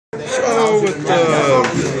So with the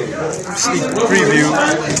sneak preview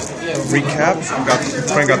recap,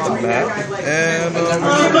 Frank got the mat, and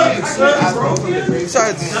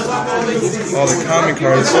besides all the common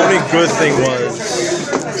cards, the only good thing was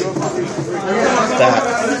that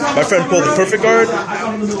my friend pulled the perfect guard,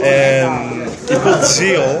 and he pulled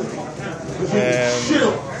Zeal and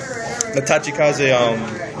the Tachikaze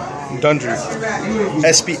Dundry,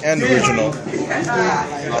 SP and original.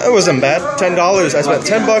 It wasn't bad. $10. I spent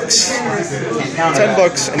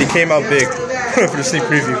 $10, and he came out big for the sneak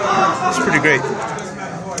preview. It's pretty great.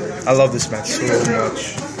 I love this match so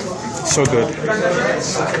much. So good.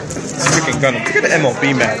 It's freaking gun. Look at the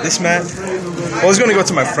MLB mat. This mat. I was gonna go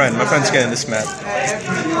to my friend. My friend's getting this mat.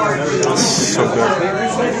 It's so good.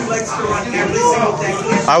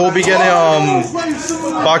 I will be getting 8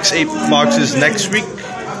 boxes next week.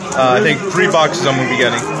 I think 3 boxes I'm gonna be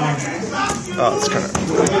getting. It's kind of.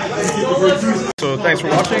 So thanks for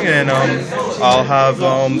watching, and I'll have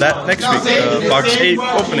that next week. Box 8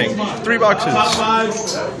 opening, 3 boxes.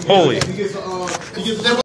 Holy.